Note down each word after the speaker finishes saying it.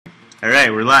All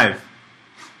right, we're live.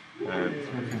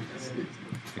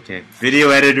 Okay,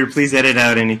 video editor, please edit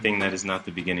out anything that is not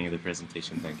the beginning of the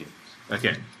presentation. Thank you.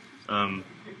 Okay,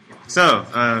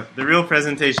 so the real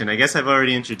presentation. I guess I've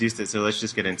already introduced it, so let's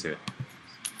just get into it.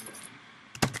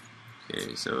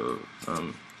 Okay, so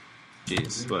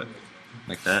geez, what,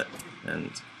 like that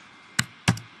and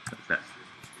like that.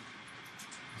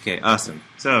 Okay, awesome.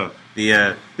 So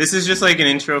this is just like an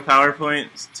intro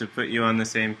PowerPoint to put you on the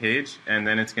same page, and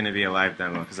then it's going to be a live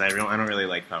demo because I don't really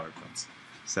like PowerPoints.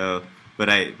 So, but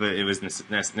it was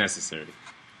necessary.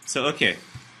 So okay,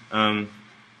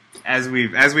 as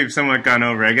we've somewhat gone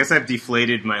over, I guess I've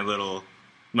deflated my little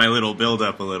build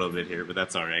up a little bit here, but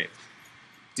that's all right.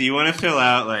 Do you want to fill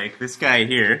out like this guy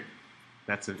here?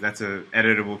 That's a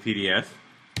editable PDF,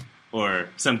 or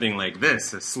something like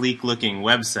this, a sleek looking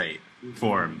website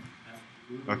form.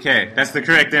 Okay, that's the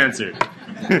correct answer.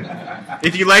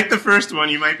 If you like the first one,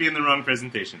 you might be in the wrong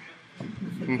presentation.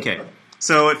 Okay,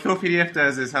 so what Fill PDF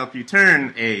does is help you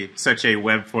turn such a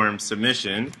web form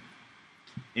submission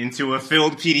into a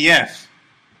filled PDF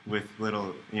with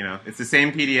little, it's the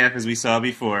same PDF as we saw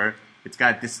before. It's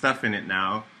got this stuff in it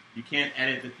now. You can't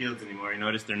edit the fields anymore. You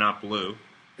notice they're not blue.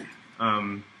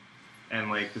 And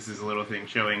like this is a little thing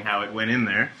showing how it went in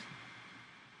there.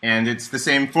 And it's the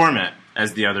same format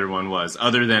as the other one was,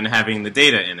 other than having the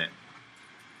data in it.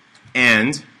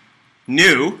 And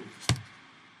new,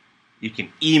 you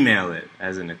can email it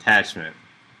as an attachment.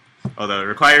 Although it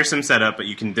requires some setup, but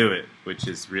you can do it, which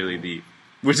is the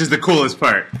coolest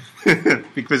part.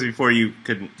 Because before you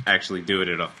couldn't actually do it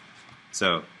at all.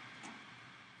 So,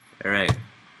 all right.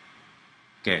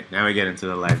 Okay, now we get into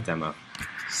the live demo.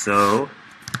 So,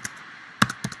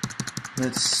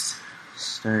 let's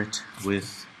start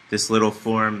with this little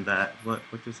form that, what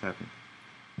just happened?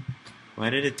 Why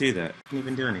did it do that? I didn't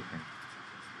even do anything.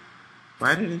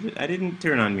 Why did it, I didn't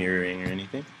turn on mirroring or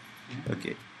anything.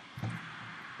 Okay.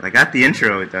 I got the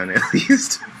intro done at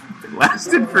least. It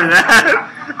lasted for that.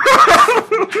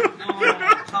 Oh,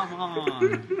 come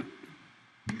on.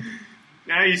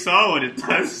 Now you saw what it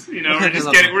does.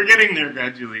 We're getting there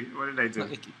gradually. What did I do?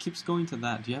 It keeps going to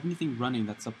that. Do you have anything running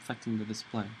that's affecting the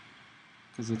display?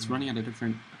 Because it's running at a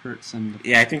different hertz and...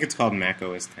 Yeah, I think it's called Mac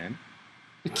OS 10.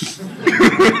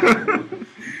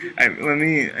 Let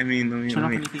me... Turn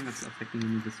off anything that's affecting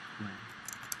the display.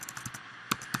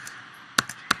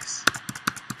 Jeez.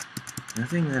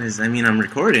 Nothing that is... I'm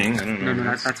recording. I don't know. No,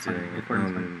 that's fine.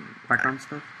 Recording's fine. Background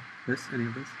stuff? Any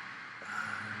of this?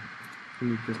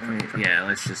 Yeah,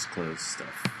 let's just close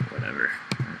stuff. Whatever.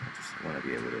 I just want to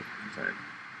be able to... Sorry.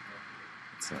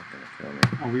 It's not going to kill me.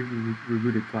 Oh, we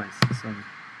rebooted twice, so...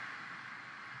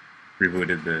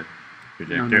 Rebooted the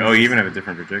projector? No, oh, you even have a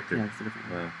different projector? Yeah, it's a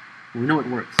different one. We know it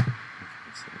works.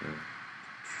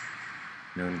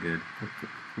 Known good.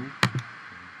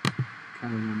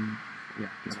 Yeah.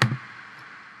 This one.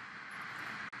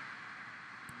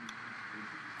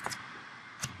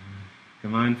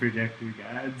 Come on, projector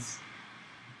gods.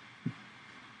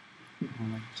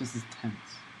 Just as tense.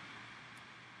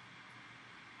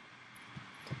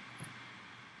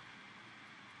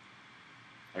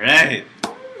 All right.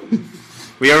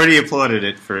 We already applauded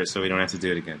it for it, so we don't have to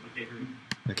do it again.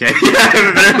 Okay.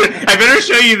 I better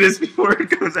show you this before it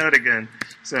goes out again.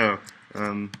 So,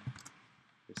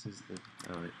 this is the.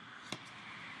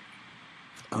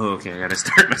 Oh, okay. I gotta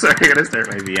start my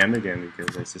VM again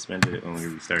because I suspended it when we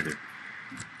restarted.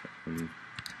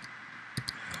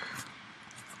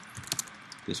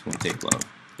 This won't take long.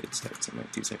 It starts in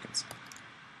like 2 seconds.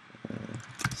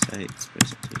 Sites,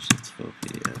 presentations, full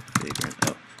PDF, vagrant.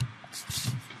 Oh.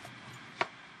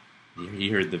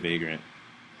 You heard the vagrant.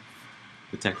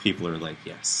 The tech people are like,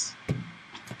 yes. I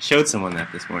showed someone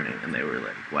that this morning, and they were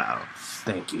like, wow,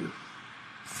 thank you.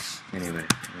 Anyway.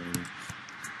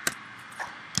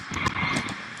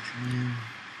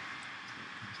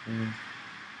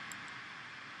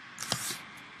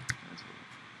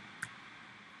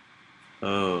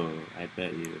 Oh, I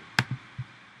bet you.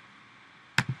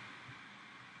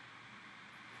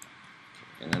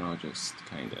 And then I'll just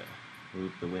kind of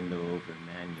move the window over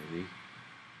manually.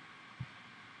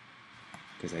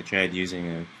 Because I tried using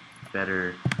a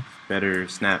better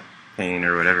snap pane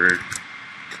or whatever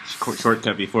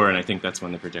shortcut before, and I think that's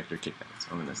when the projector kicked out. So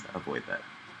I'm going to avoid that.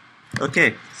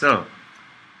 Okay, so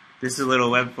this is a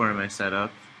little web form I set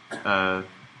up.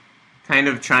 Kind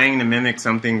of trying to mimic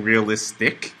something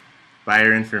realistic.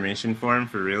 Buyer information form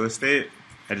for real estate.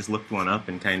 I just looked one up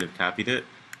and kind of copied it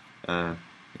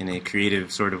in a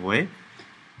creative sort of way.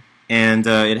 And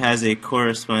it has a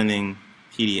corresponding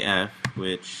PDF,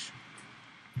 which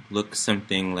looks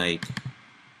something like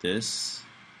this.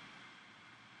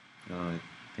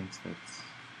 thinks that's...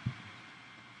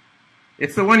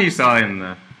 It's the one you saw in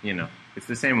the, it's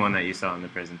the same one that you saw in the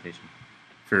presentation,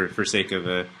 for sake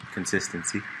of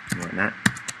consistency and whatnot.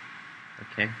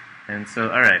 Okay, and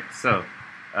so, all right, so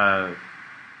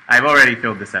I've already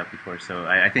filled this out before, so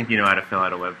I think you know how to fill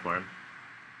out a web form.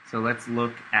 So let's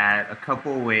look at a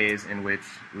couple ways in which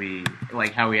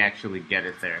how we actually get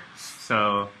it there.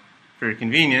 So for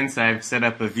convenience, I've set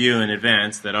up a view in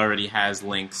advance that already has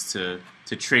links to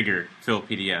trigger fill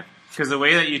PDF. Because the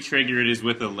way that you trigger it is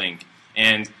with a link.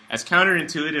 And as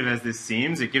counterintuitive as this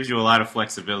seems, it gives you a lot of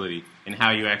flexibility in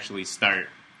how you actually start,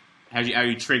 how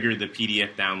you trigger the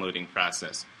PDF downloading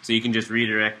process. So you can just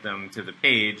redirect them to the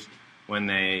page when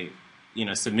they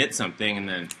submit something, and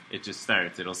then it just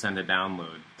starts. It'll send a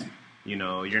download.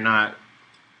 You're not...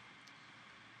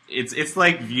 It's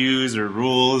like views or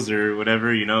rules or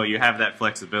whatever, you have that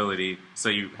flexibility, so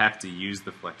you have to use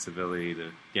the flexibility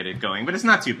to get it going. But it's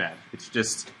not too bad.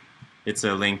 It's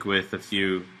a link with a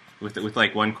few... with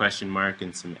like one question mark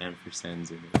and some ampersands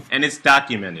in it. And it's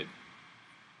documented.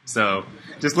 So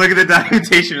just look at the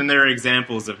documentation, and there are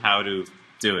examples of how to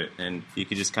do it. And you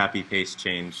can just copy, paste,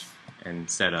 change, and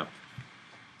set up.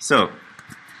 So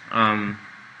let's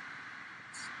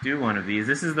do one of these.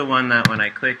 This is the one that when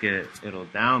I click it, it'll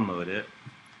download it.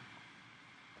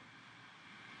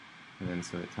 And then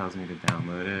so it tells me to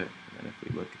download it. And then if we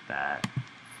look at that,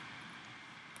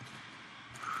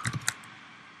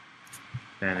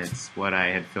 then it's what I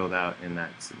had filled out in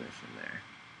that submission there.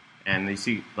 And you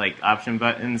see, like, option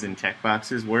buttons and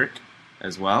checkboxes work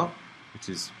as well, which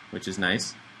is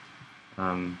nice.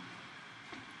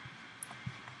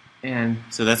 And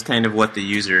so that's kind of what the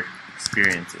user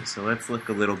experience is. So let's look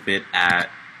a little bit at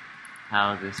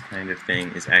how this kind of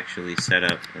thing is actually set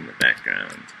up in the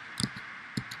background.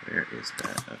 Where is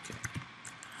that? Okay.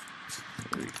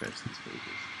 Let me refresh these pages.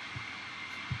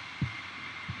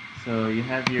 So you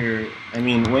have your,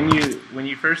 when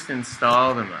you first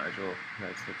install the module,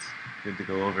 that's good to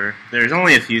go over. There's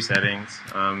only a few settings.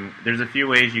 There's a few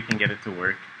ways you can get it to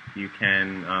work. You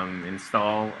can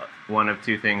install one of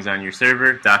two things on your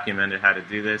server, documented how to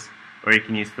do this, or you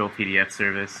can use Fill PDF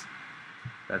service.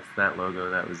 That's that logo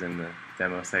that was in the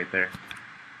demo site there.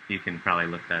 You can probably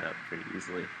look that up pretty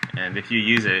easily. And if you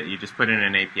use it, you just put in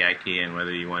an API key, and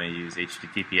whether you want to use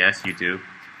HTTPS, you do,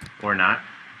 or not,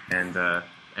 and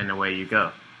away you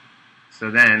go. So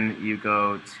then you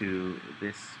go to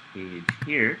this page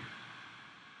here,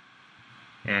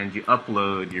 and you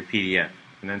upload your PDF.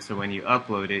 And then so when you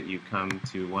upload it, you come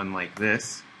to one like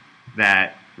this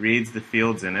that reads the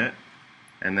fields in it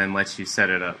and then lets you set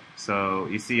it up. So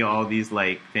you see all these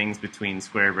like things between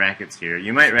square brackets here.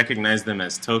 You might recognize them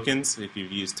as tokens if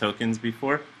you've used tokens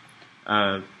before.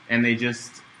 And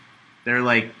they're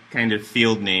like kind of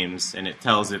field names, and it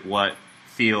tells it what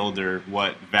field or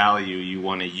what value you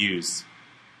want to use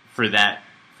for that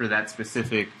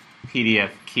specific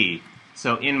PDF key.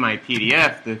 So in my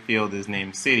PDF, the field is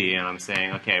named city, and I'm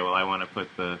saying, okay, well, I want to put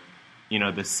the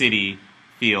city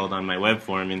field on my web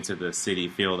form into the city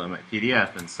field on my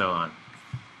PDF, and so on.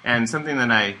 And something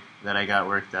that I got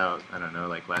worked out, I don't know,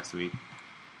 like last week,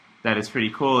 that is pretty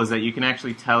cool is that you can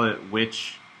actually tell it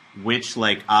which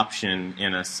like option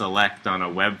in a select on a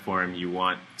web form you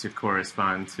want to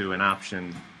correspond to an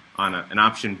option on an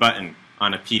option button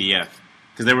on a PDF.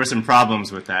 Because there were some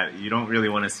problems with that. You don't really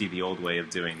want to see the old way of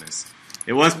doing this.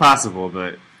 It was possible,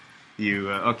 but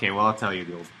okay, well, I'll tell you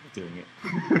the old way of doing it.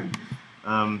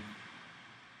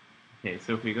 Okay,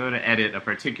 so if we go to edit a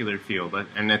particular field,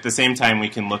 and at the same time we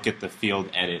can look at the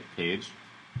field edit page.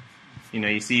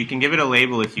 You see you can give it a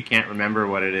label if you can't remember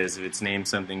what it is. If it's named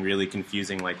something really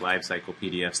confusing like LiveCycle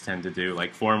PDFs tend to do,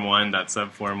 like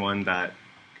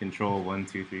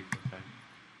form1.subform1.control12345.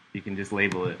 You can just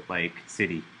label it like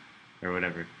city or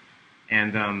whatever.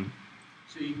 And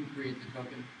so you can create the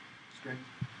token string?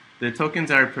 The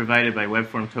tokens are provided by Web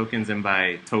Form Tokens and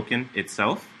by Token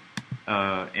itself.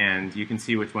 And you can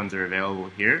see which ones are available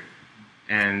here.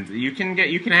 And you can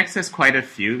access quite a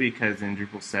few because in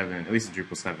Drupal 7, at least in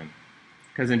Drupal 7,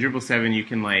 because in Drupal 7 you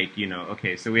can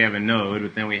okay, so we have a node,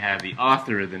 but then we have the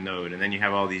author of the node, and then you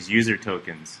have all these user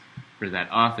tokens for that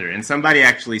author. And somebody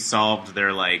actually solved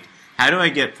their how do I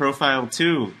get profile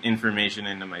 2 information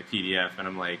into my PDF? And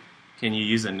I'm like, can you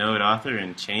use a node author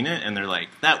and chain it? And they're like,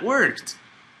 that worked.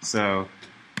 So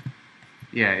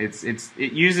yeah, it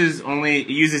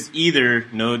uses either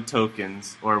node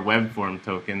tokens or web form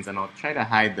tokens, and I'll try to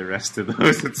hide the rest of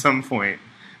those at some point.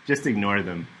 Just ignore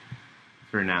them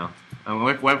for now.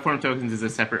 Web form tokens is a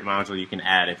separate module you can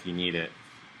add if you need it,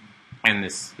 and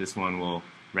this one will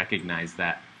recognize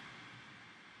that.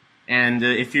 And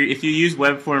if you use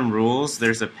web form rules,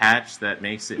 there's a patch that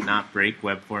makes it not break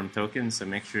web form tokens. So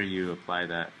make sure you apply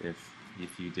that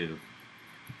if you do.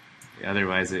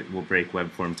 Otherwise, it will break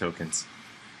web form tokens.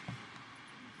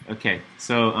 Okay,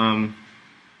 so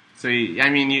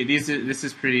this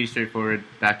is pretty straightforward,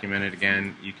 documented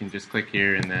again. You can just click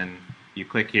here, and then you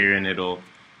click here, and it'll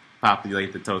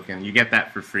populate the token. You get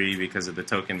that for free because of the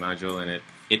token module and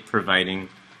it providing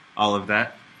all of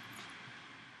that.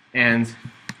 And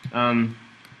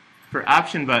for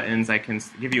option buttons, I can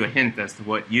give you a hint as to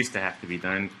what used to have to be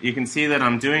done. You can see that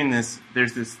I'm doing this.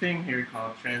 There's this thing here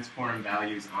called transform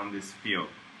values on this field,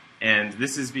 and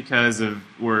this is because of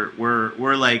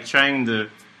we're like trying to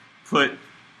put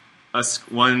a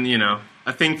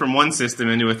thing from one system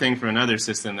into a thing from another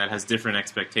system that has different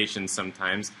expectations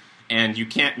sometimes, and you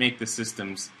can't make the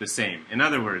systems the same. In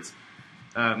other words,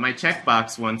 my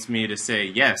checkbox wants me to say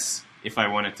yes if I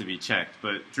want it to be checked,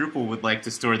 but Drupal would like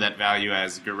to store that value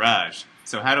as garage.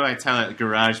 So how do I tell it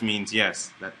garage means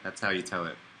yes? That's how you tell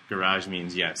it. Garage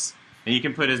means yes. And you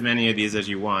can put as many of these as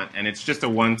you want, and it's just a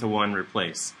one-to-one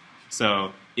replace.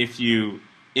 So if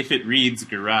it reads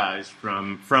garage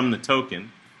from the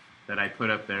token that I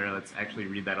put up there, let's actually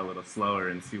read that a little slower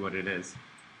and see what it is.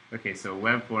 Okay, so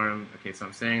web form. Okay, so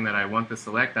I'm saying that I want the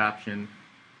select option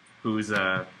whose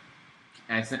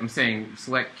I'm saying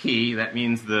select key. That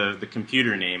means the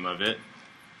computer name of it,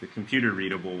 the computer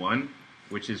readable one,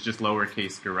 which is just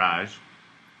lowercase garage.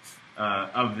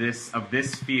 Of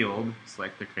this field,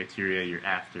 select the criteria you're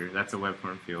after. That's a web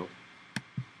form field.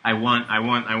 I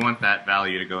want that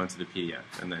value to go into the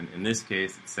PDF. And then in this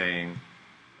case, it's saying,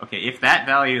 okay, if that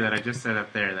value that I just set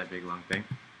up there, that big long thing,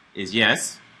 is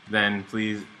yes, then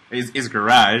please is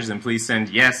garage, then please send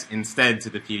yes instead to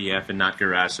the PDF and not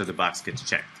garage, so the box gets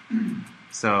checked.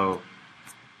 So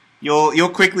you'll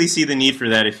quickly see the need for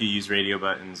that if you use radio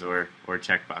buttons or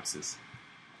checkboxes,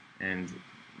 and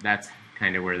that's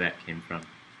kind of where that came from.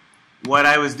 What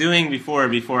I was doing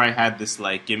before I had this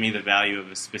like give me the value of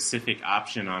a specific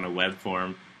option on a web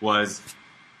form was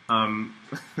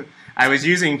I was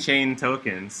using chain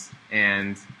tokens,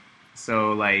 and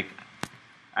so like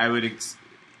I would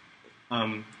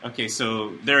okay,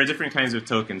 so there are different kinds of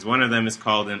tokens. One of them is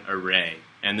called an array,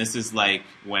 and this is like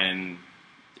when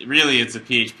really it's a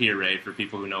PHP array for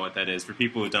people who know what that is. For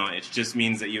people who don't, it just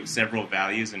means that you have several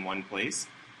values in one place,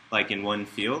 like in one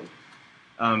field.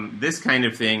 This kind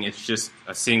of thing, it's just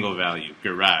a single value,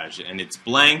 garage, and it's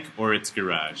blank or it's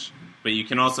garage. But you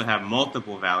can also have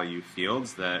multiple value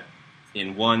fields that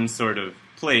in one sort of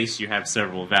place you have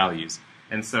several values.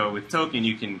 And so with token,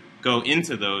 you can go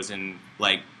into those and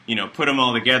like, put them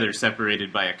all together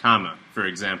separated by a comma, for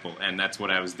example, and that's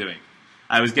what I was doing.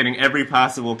 I was getting every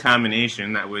possible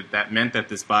combination that meant that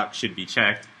this box should be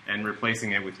checked and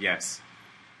replacing it with yes.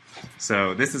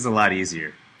 So this is a lot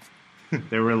easier.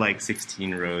 There were like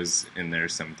 16 rows in there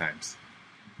sometimes.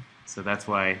 So that's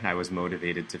why I was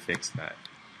motivated to fix that.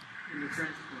 And the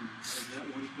transform, is that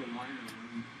one per line or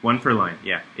one? One per line,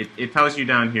 yeah. It tells you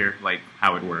down here like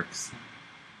how it works.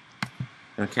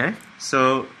 Okay,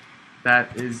 so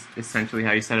that is essentially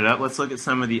how you set it up. Let's look at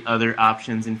some of the other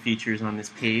options and features on this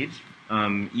page.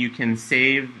 You can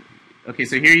save. Okay,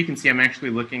 so here you can see I'm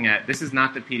actually looking at, this is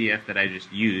not the PDF that I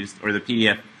just used, or the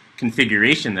PDF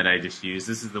configuration that I just used.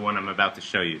 This is the one I'm about to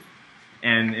show you.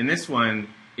 And in this one,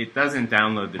 it doesn't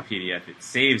download the PDF. It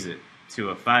saves it to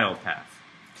a file path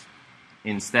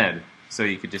instead. So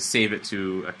you could just save it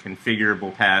to a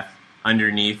configurable path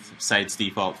underneath site's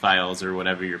default files or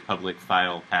whatever your public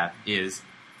file path is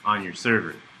on your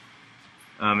server.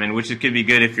 And which it could be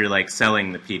good if you're like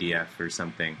selling the PDF or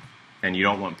something, and you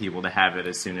don't want people to have it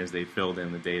as soon as they filled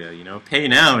in the data. Pay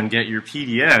now and get your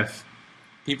PDF.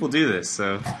 People do this,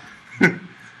 so.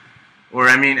 Or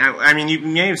I mean, you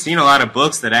may have seen a lot of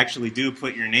books that actually do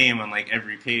put your name on like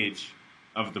every page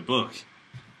of the book.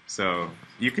 So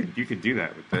you could do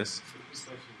that with this.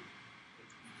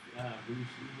 When you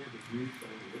had the view for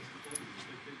the list before,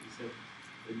 you said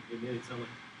it made it sound like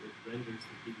it renders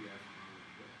the PDF on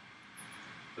the web.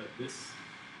 But this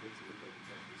makes it look like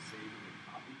it's actually saving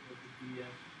a copy of the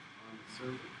PDF on the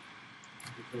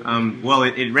server. Well,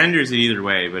 it renders it either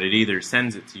way, but it either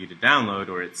sends it to you to download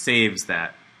or it saves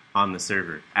that on the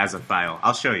server as a file.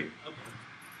 I'll show you.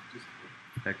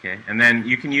 Okay, and then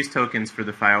you can use tokens for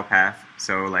the file path.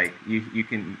 So like you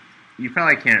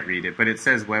probably can't read it, but it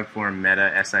says web form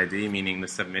meta SID, meaning the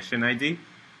submission ID.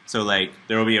 So like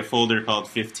there will be a folder called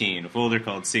 15, a folder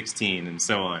called 16, and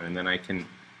so on. And then I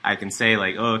can say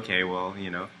like, oh, okay, well,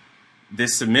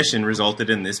 this submission resulted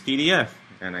in this PDF,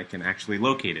 and I can actually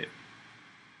locate it.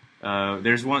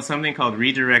 There's something called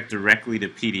redirect directly to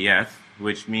PDF,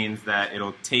 which means that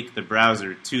it'll take the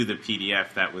browser to the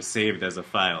PDF that was saved as a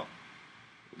file,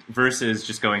 versus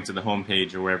just going to the home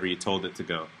page or wherever you told it to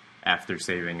go after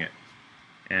saving it.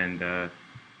 And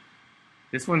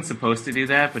this one's supposed to do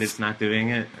that, but it's not doing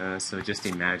it. So just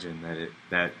imagine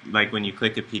that like when you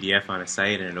click a PDF on a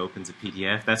site and it opens a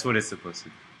PDF, that's what it's supposed to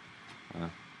do.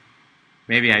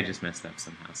 Maybe I just messed up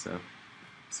somehow, so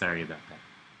sorry about that.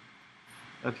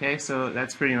 Okay, so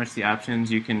that's pretty much the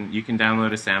options. You can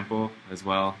download a sample as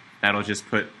well. That'll just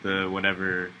put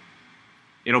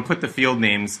it'll put the field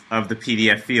names of the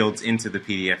PDF fields into the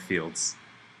PDF fields,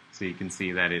 so you can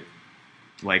see that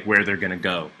like where they're going to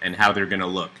go and how they're going to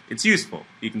look. It's useful.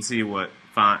 You can see what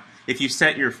font. If you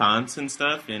set your fonts and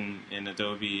stuff in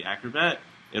Adobe Acrobat,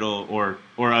 or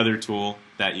other tool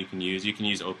that you can use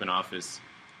OpenOffice.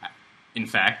 In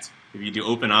fact, if you do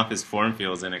OpenOffice form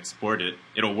fields and export it,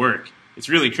 it'll work. It's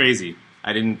really crazy.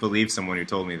 I didn't believe someone who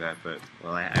told me that, but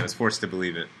well, I was forced to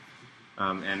believe it.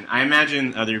 And I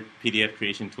imagine other PDF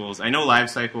creation tools. I know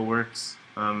LiveCycle works.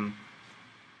 And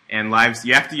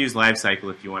you have to use LiveCycle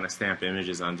if you want to stamp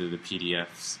images onto the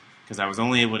PDFs, because I was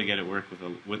only able to get it to work with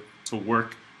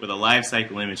a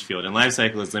LiveCycle image field, and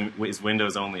LiveCycle is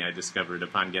Windows only. I discovered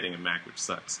upon getting a Mac, which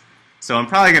sucks. So I'm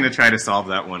probably going to try to solve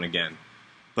that one again.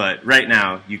 But right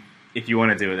now, if you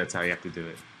want to do it, that's how you have to do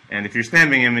it. And if you're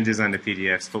stamping images onto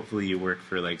PDFs, hopefully you work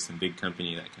for like some big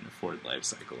company that can afford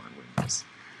LiveCycle on Windows.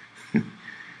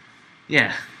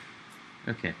 Yeah.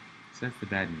 Okay. So that's the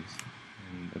bad news.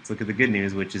 And let's look at the good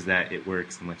news, which is that it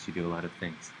works and lets you do a lot of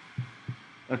things.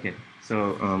 Okay,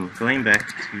 so going back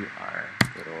to our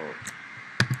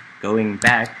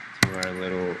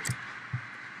little,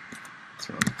 what's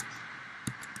wrong?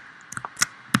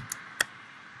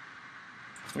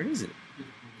 Where is it?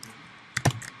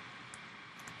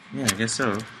 Yeah, I guess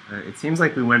so. It seems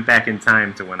like we went back in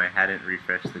time to when I hadn't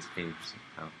refreshed this page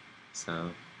somehow.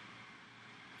 So,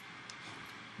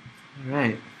 all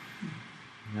right.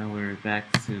 Now we're back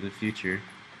to the future.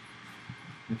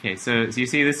 Okay, so you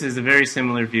see this is a very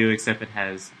similar view, except it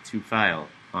has to file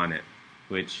on it,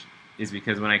 which is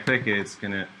because when I click it, it's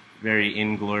going to very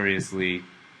ingloriously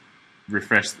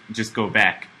refresh, just go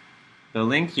back. The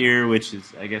link here, which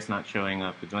is, I guess, not showing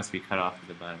up, it must be cut off at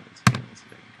the bottom. Let's see if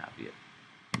I can copy it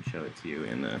and show it to you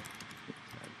in the...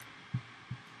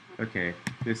 Okay,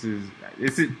 this is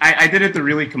I did it the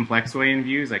really complex way in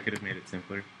views. I could have made it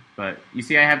simpler. But you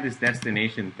see I have this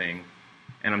destination thing,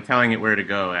 and I'm telling it where to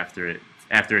go after it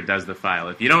does the file.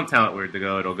 If you don't tell it where to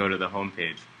go, it'll go to the home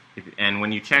page. And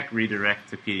when you check redirect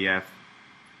to PDF,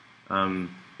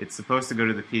 it's supposed to go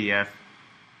to the PDF.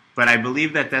 But I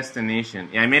believe that destination,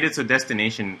 I made it so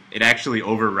destination, it actually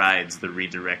overrides the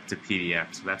redirect to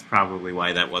PDF. So that's probably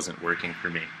why that wasn't working for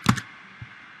me.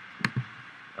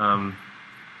 And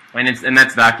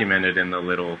that's documented in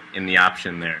the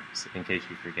option there, so in case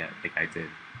you forget, like I did,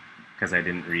 because I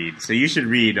didn't read. So you should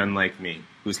read, unlike me,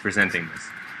 who's presenting this.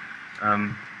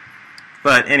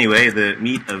 But anyway, the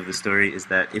meat of the story is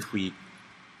that if we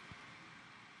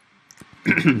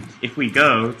if we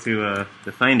go to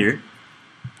the Finder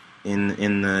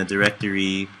in the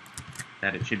directory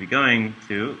that it should be going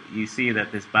to, you see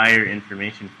that this buyer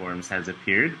information forms has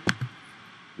appeared,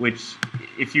 which,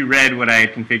 if you read what I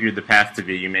had configured the path to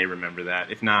be, you may remember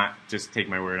that. If not, just take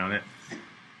my word on it.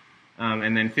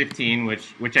 And then 15,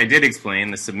 which I did explain,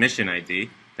 the submission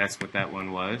ID, that's what that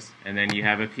one was. And then you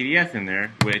have a PDF in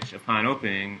there, which, upon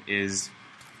opening, is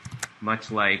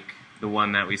much like the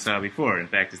one that we saw before. In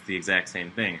fact, it's the exact same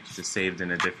thing. It's just saved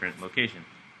in a different location,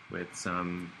 with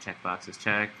some checkboxes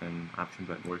checked and option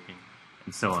button working,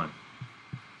 and so on.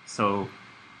 So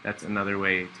that's another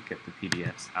way to get the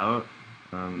PDFs out.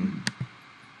 And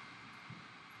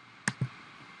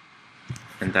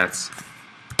that's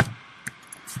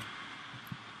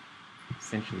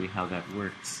essentially how that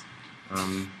works.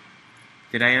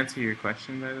 Did I answer your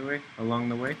question, by the way, along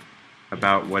the way?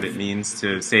 About what it means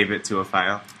to save it to a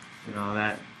file and all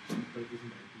that?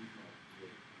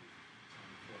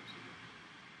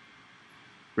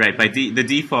 Right, the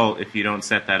default, if you don't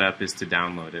set that up, is to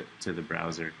download it to the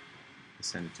browser. To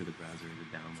send it to the browser to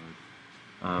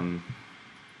download.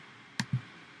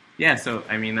 Yeah, so,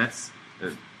 I mean, that's...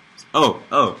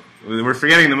 we're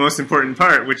forgetting the most important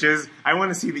part, which is, I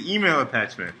want to see the email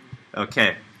attachment.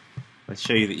 Okay, let's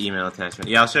show you the email attachment.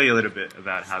 Yeah, I'll show you a little bit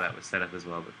about how that was set up as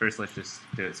well, but first let's just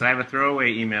do it. So I have a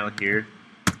throwaway email here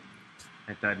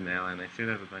at .mail, and I should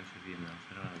have a bunch of emails.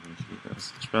 I don't have a bunch of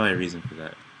emails. There's probably a reason for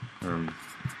that.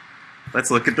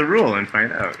 Let's look at the rule and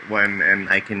find out when, and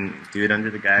I can do it under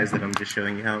the guise that I'm just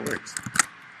showing you how it works.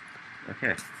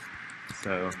 Okay,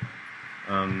 so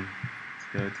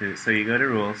so you go to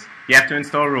rules. You have to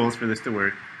install rules for this to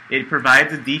work. it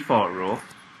provides a default rule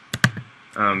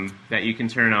that you can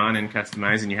turn on and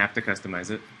customize, and you have to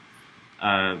customize it.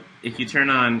 If you turn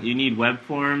on, you need web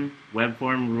form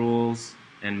rules,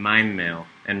 and mind mail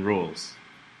and rules.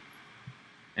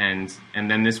 And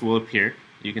then this will appear.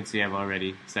 You can see I've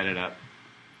already set it up.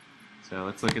 So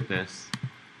let's look at this.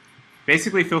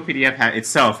 Basically, FillPDF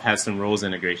itself has some rules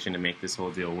integration to make this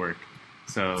whole deal work.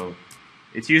 So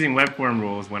it's using web form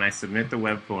rules. When I submit the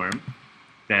web form,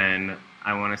 then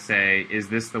I want to say, is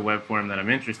this the web form that I'm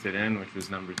interested in, which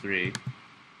was number 3,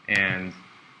 and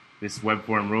this web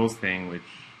form rules thing, which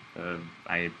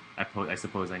I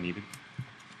suppose I needed.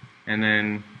 And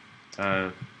then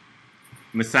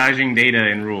massaging data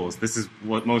in rules. This is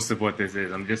what most of what this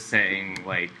is. I'm just saying,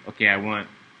 like, okay, I want,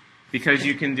 because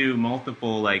you can do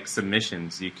multiple like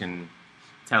submissions, you can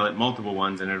tell it multiple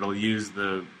ones, and it'll use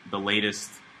the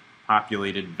latest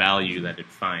populated value that it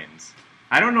finds.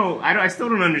 I don't know. I still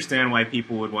don't understand why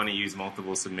people would want to use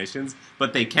multiple submissions,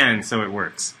 but they can, so it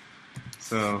works.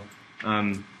 So.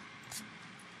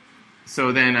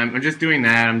 So then I'm just doing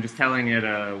that. I'm just telling it,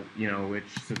 which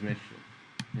submission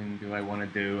do I want to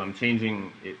do. I'm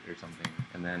changing it or something,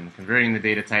 and then converting the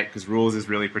data type, because rules is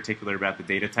really particular about the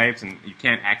data types, and you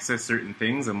can't access certain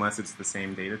things unless it's the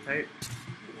same data type,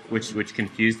 which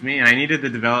confused me. And I needed the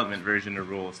development version of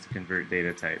rules to convert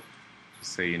data type,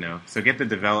 just so you know. So get the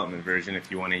development version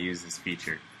if you want to use this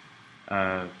feature.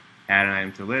 Add an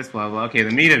item to list, blah, blah. Okay,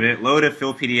 the meat of it, load a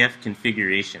FillPDF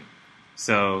configuration.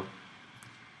 So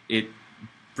it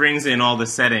brings in all the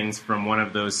settings from one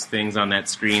of those things on that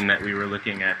screen that we were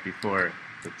looking at before.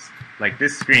 Oops. Like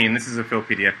this screen, this is a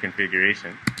FillPDF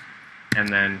configuration. And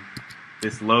then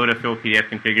this load a FillPDF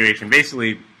configuration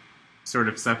basically sort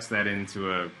of sucks that into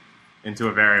a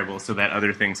variable so that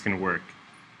other things can work.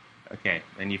 Okay,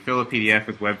 and you fill a PDF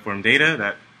with web form data.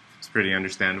 That's pretty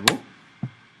understandable.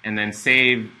 And then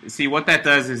save. See, what that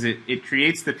does is it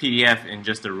creates the PDF in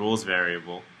just a rules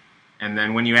variable. And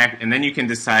then when and then you can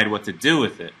decide what to do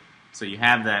with it. So you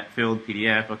have that filled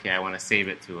PDF. Okay, I want to save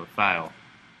it to a file.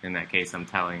 In that case, I'm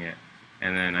telling it.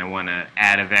 And then I want to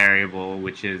add a variable,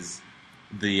 which is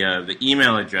the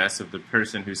email address of the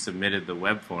person who submitted the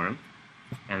web form.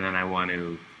 And then I want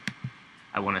to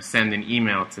send an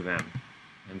email to them.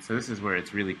 And so this is where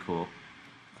it's really cool.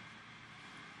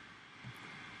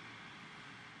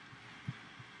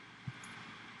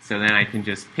 So then I can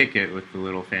just pick it with the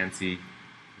little fancy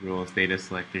rules data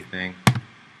selector thing.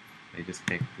 I just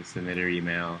pick the submitter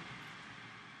email.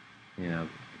 I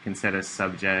can set a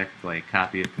subject like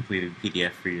copy of completed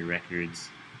PDF for your records.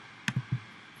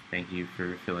 Thank you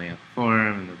for filling out the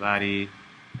form and the body.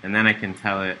 And then I can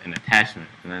tell it an attachment.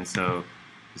 And then so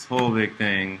this whole big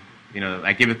thing,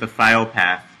 I give it the file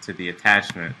path to the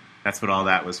attachment. That's what all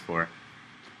that was for.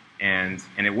 And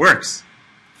it works.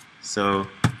 So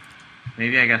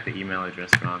maybe I got the email address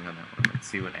wrong on that one. Let's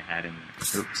see what I had in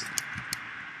there. Oops.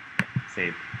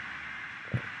 Save.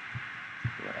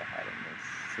 What I had in this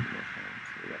submission.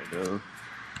 So we gotta go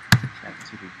back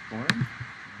to the form.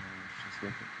 Let's just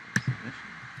look at the submission.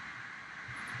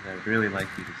 I would really like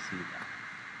you to see that.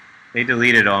 They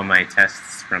deleted all my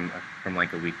tests from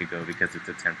like a week ago because it's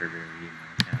a temporary email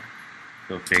account.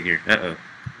 Go figure.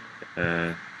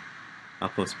 Uh-oh. I'll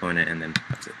postpone it and then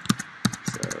that's it.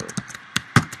 So,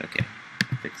 okay.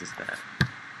 Fixes that.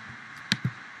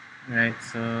 Alright,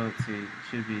 so let's see. It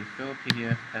should be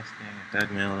FillPDF testing at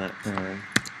dougmail.com. So,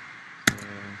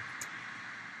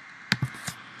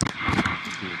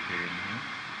 let's see if they're in here.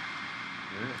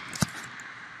 Good.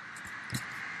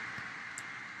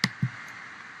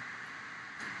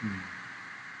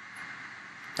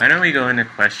 Why don't we go into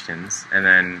questions and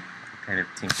then kind of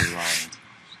tinker along into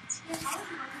questions?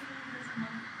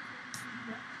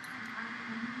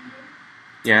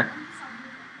 Yeah?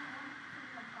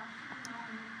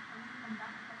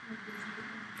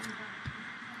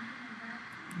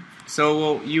 So,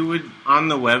 well, you would, on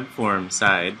the web form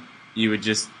side, you would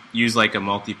just use like a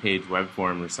multi-page web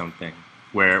form or something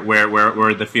where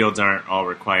the fields aren't all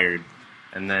required.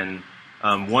 And then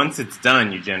once it's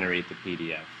done, you generate the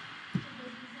PDF.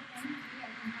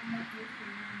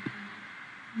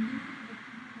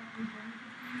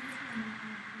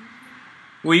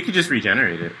 Well, you could just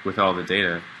regenerate it with all the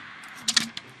data.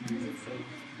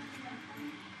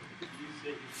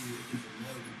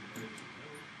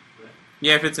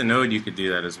 Yeah, if it's a node, you could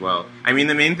do that as well. I mean,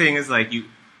 the main thing is like you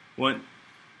want.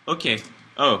 Okay.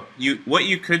 Oh, what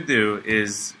you could do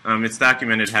is it's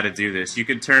documented how to do this. You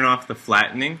could turn off the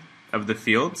flattening of the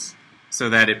fields so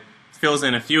that it fills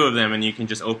in a few of them, and you can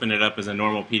just open it up as a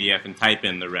normal PDF and type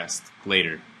in the rest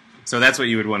later. So that's what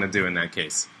you would want to do in that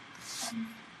case,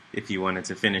 if you wanted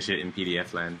to finish it in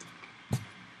PDF land.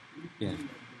 Yeah.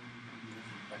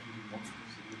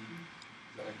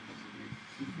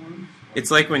 It's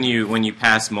like when you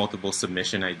pass multiple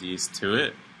submission IDs to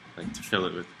it, like to fill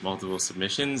it with multiple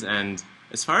submissions, and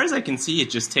as far as I can see, it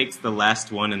just takes the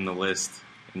last one in the list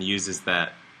and uses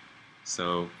that.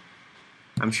 So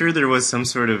I'm sure there was some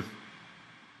sort of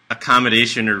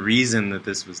accommodation or reason that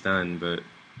this was done,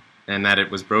 and that it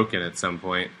was broken at some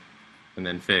point and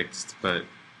then fixed, but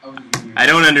I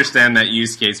don't understand that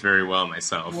use case very well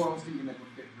myself. Well, I was thinking like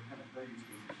with the kind of the use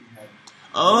case that she had.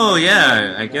 Oh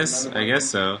yeah, I guess so.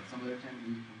 Some other time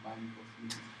you combine both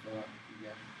solutions,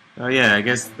 yeah. Oh yeah, I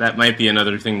guess that might be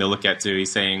another thing to look at too.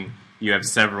 He's saying you have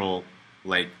several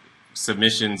like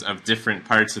submissions of different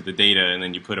parts of the data, and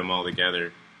then you put them all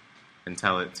together and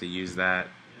tell it to use that.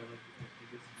 Yeah, like I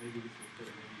guess maybe this is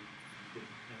better. Maybe you could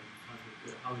kind of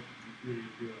contemplate how you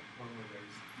do a form where there's,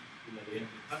 the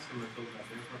customer fills out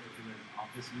their part, but then there's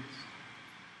office use,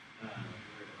 where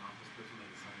an office person might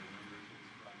assign a number to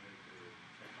this project or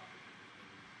check off a different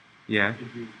things. Yeah. Could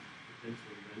you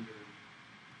potentially render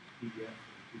PDF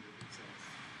from two different sets?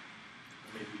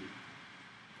 Or maybe,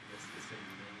 I guess, the same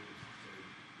node or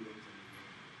fields in the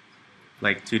node.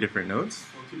 Like two different nodes?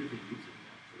 Well, two different users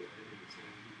now, so editing the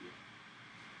same PDF.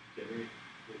 Generate,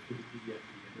 could the PDF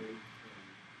be generated from...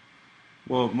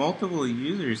 Well, multiple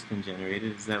users can generate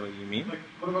it. Is that what you mean? Like,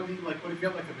 what about what if you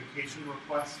have like a vacation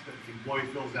request that the employee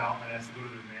fills out and has to go to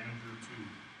their manager to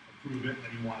approve it, and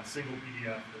then you want a single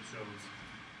PDF that shows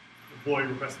employee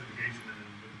requested vacation and then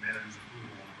with the manager's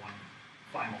approval on one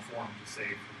final form to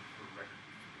save for record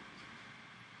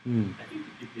keeping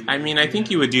purposes. I mean, I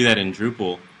think you would do that in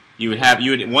Drupal. You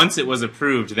would once it was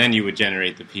approved, then you would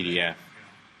generate the PDF.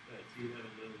 So you have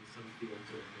some fields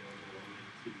are available only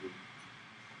to the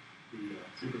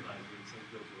supervisor, and some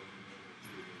fields are available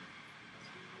to the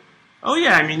customer. Oh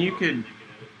yeah, I mean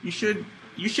you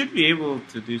should be able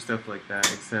to do stuff like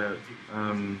that. Except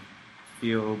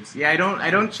fields. Yeah,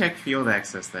 I don't check field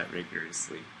access that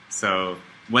rigorously. So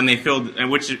when they filled,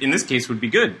 which in this case would be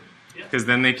good, because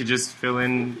then they could just fill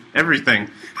in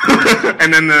everything,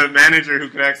 and then the manager who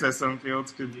could access some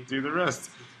fields could do the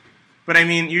rest. But I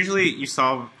mean, usually you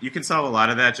can solve a lot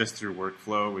of that just through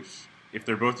workflow, which if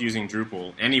they're both using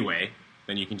Drupal anyway,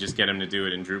 then you can just get them to do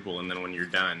it in Drupal, and then when you're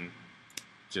done,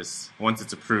 just once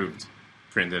it's approved,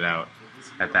 print it out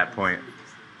at that point.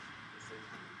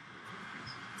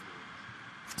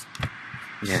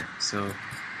 Yeah, so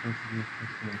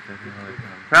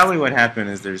probably what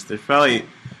happened is there's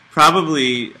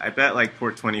probably I bet like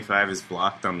port 25 is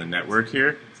blocked on the network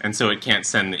here, and so it can't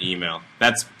send the email.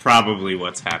 That's probably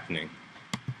what's happening.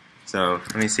 So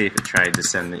let me see if it tried to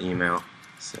send the email.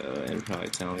 So it'll probably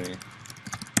tell me.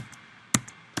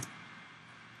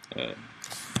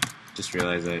 Just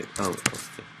realized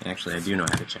actually I do know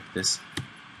how to check this.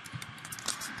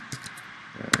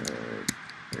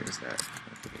 Where's that?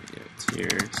 It's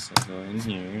here. So I'll go in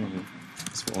here, and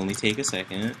this will only take a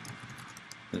second.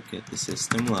 Look at the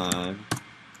system log,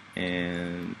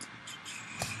 and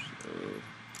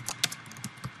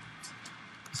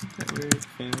isn't that where it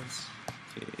fails?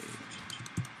 Okay.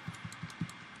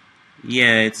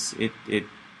 Yeah,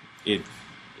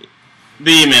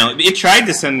 the email. It tried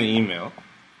to send the email.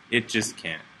 It just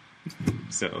can't.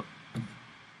 So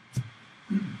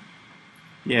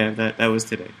yeah, that was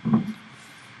today.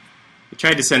 It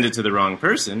tried to send it to the wrong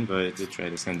person, but it did try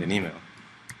to send an email.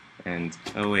 And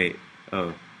okay.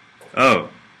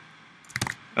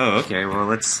 Well,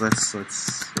 let's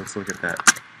look at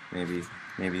that. Maybe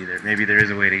there is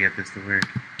a way to get this to work.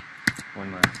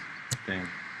 One last thing.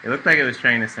 It looked like it was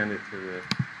trying to send it to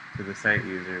the site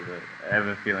user, but I have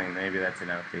a feeling maybe that's an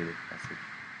outdated message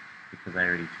because I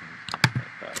already changed it. I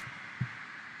thought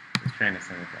I was trying to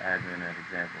send it to admin at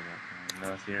example.com.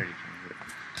 No, see, I already changed it.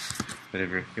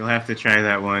 Whatever. You'll have to try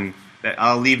that one.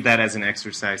 I'll leave that as an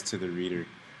exercise to the reader.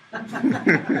 If you were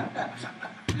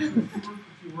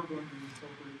going to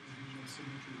incorporate the digital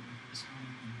signature with this,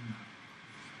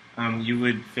 how would you do that? You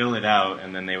would fill it out,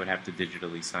 and then they would have to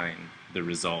digitally sign the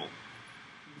result.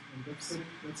 Okay, that's I'm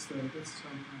trying to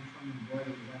avoid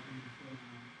it without having to fill it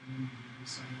out and then you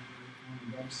sign it on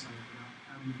the website without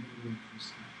having to go to the first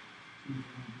step.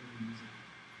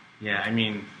 Yeah, I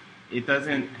mean, it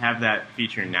doesn't have that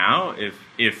feature now.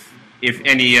 If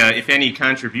any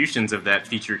contributions of that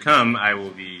feature come, I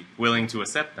will be willing to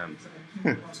accept them. I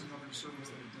came across another service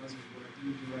that it does it where it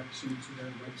redirects you to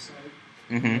their website.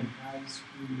 Mm-hmm. And as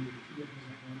the PDF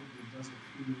doesn't run it, it does it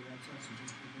through your website, so it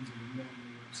just opens a window on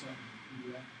your website with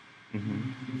the PDF. Mm-hmm. And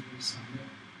you can digitally sign it,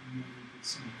 and then it gets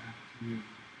sent back to you.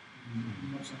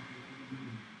 And much like the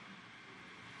meeting.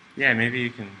 Yeah, maybe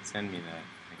you can send me that.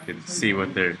 I could see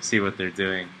what they're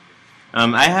doing.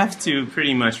 I have to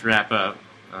pretty much wrap up.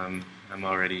 I'm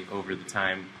already over the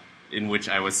time in which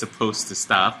I was supposed to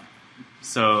stop.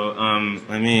 So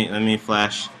let me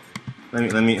flash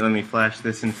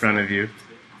this in front of you.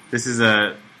 This is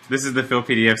the Fill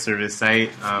PDF service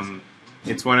site.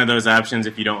 It's one of those options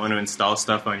if you don't want to install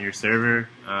stuff on your server.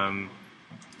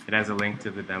 It has a link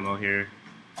to the demo here,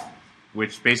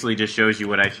 which basically just shows you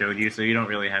what I showed you, so you don't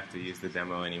really have to use the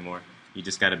demo anymore. You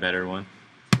just got a better one.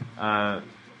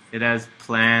 It has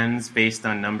plans based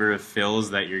on number of fills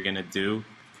that you're going to do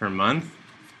per month.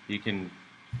 You can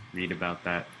read about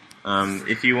that.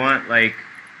 If you want, like,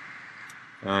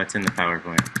 it's in the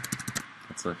PowerPoint.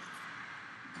 Let's look.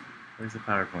 Where's the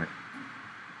PowerPoint?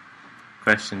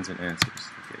 Questions and answers.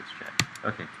 Okay, let's chat.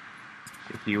 Okay.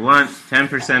 If you want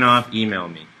 10% off, email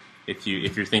me. If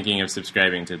you're thinking of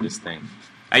subscribing to this thing.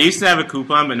 I used to have a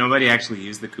coupon, but nobody actually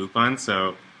used the coupon,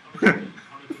 so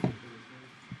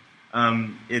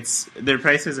their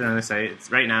prices are on the site.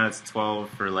 Right now it's 12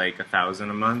 for like 1,000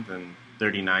 a month and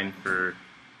 39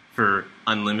 for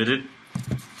unlimited.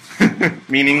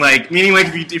 meaning like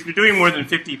if you're doing more than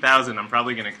 50,000, I'm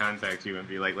probably going to contact you and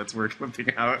be like, let's work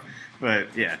something out.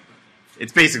 But yeah,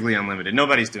 it's basically unlimited.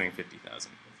 Nobody's doing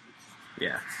 50,000.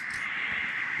 Yeah.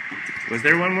 Was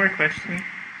there one more question?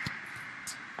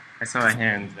 I saw a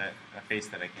hand, a face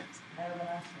that I can't see. I have an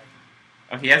answer.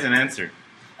 Oh, he has an answer.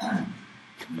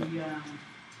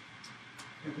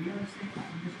 The real estate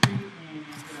industry and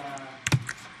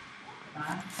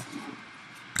banks,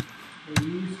 they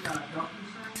use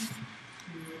DocuSign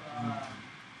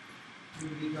to do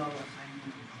legal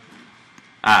assignment.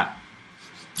 Ah.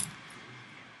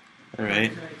 All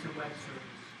right. It's a web service.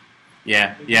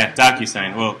 Yeah,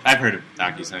 DocuSign. Well, I've heard of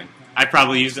DocuSign. I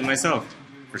probably used it myself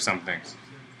for some things.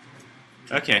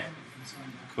 Okay,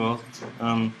 cool.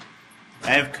 I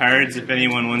have cards if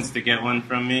anyone wants to get one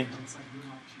from me.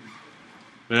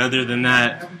 But other than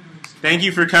that, thank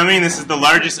you for coming. This is the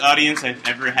largest audience I've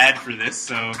ever had for this,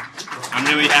 so I'm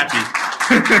really happy.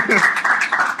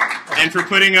 And for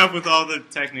putting up with all the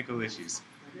technical issues.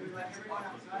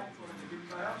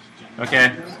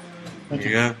 Okay, here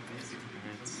you go.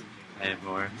 I have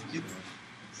more.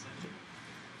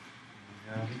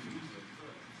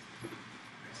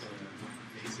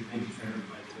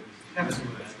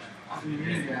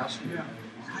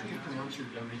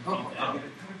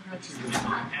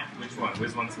 Which one?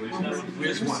 Whiz1 Solutions?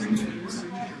 Whiz1.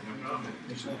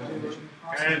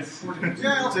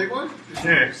 Yeah, I'll take one.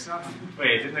 Sure.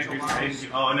 Wait, didn't I do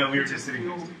oh no, we were just sitting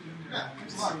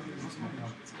next to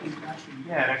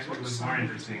Yeah, it actually was more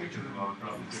interesting because of all the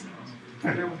problems. I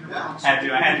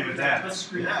had to adapt.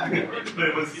 But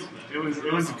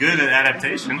it was good at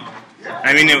adaptation.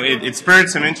 I mean, it spurred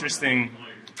some interesting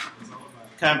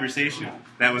conversation.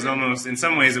 That was almost, in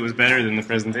some ways, it was better than the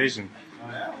presentation.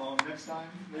 Yeah, well, next time,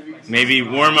 maybe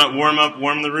warm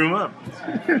the room up.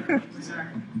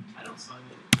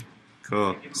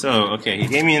 Cool. So, okay, he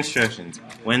gave me instructions.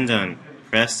 When done,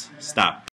 press stop.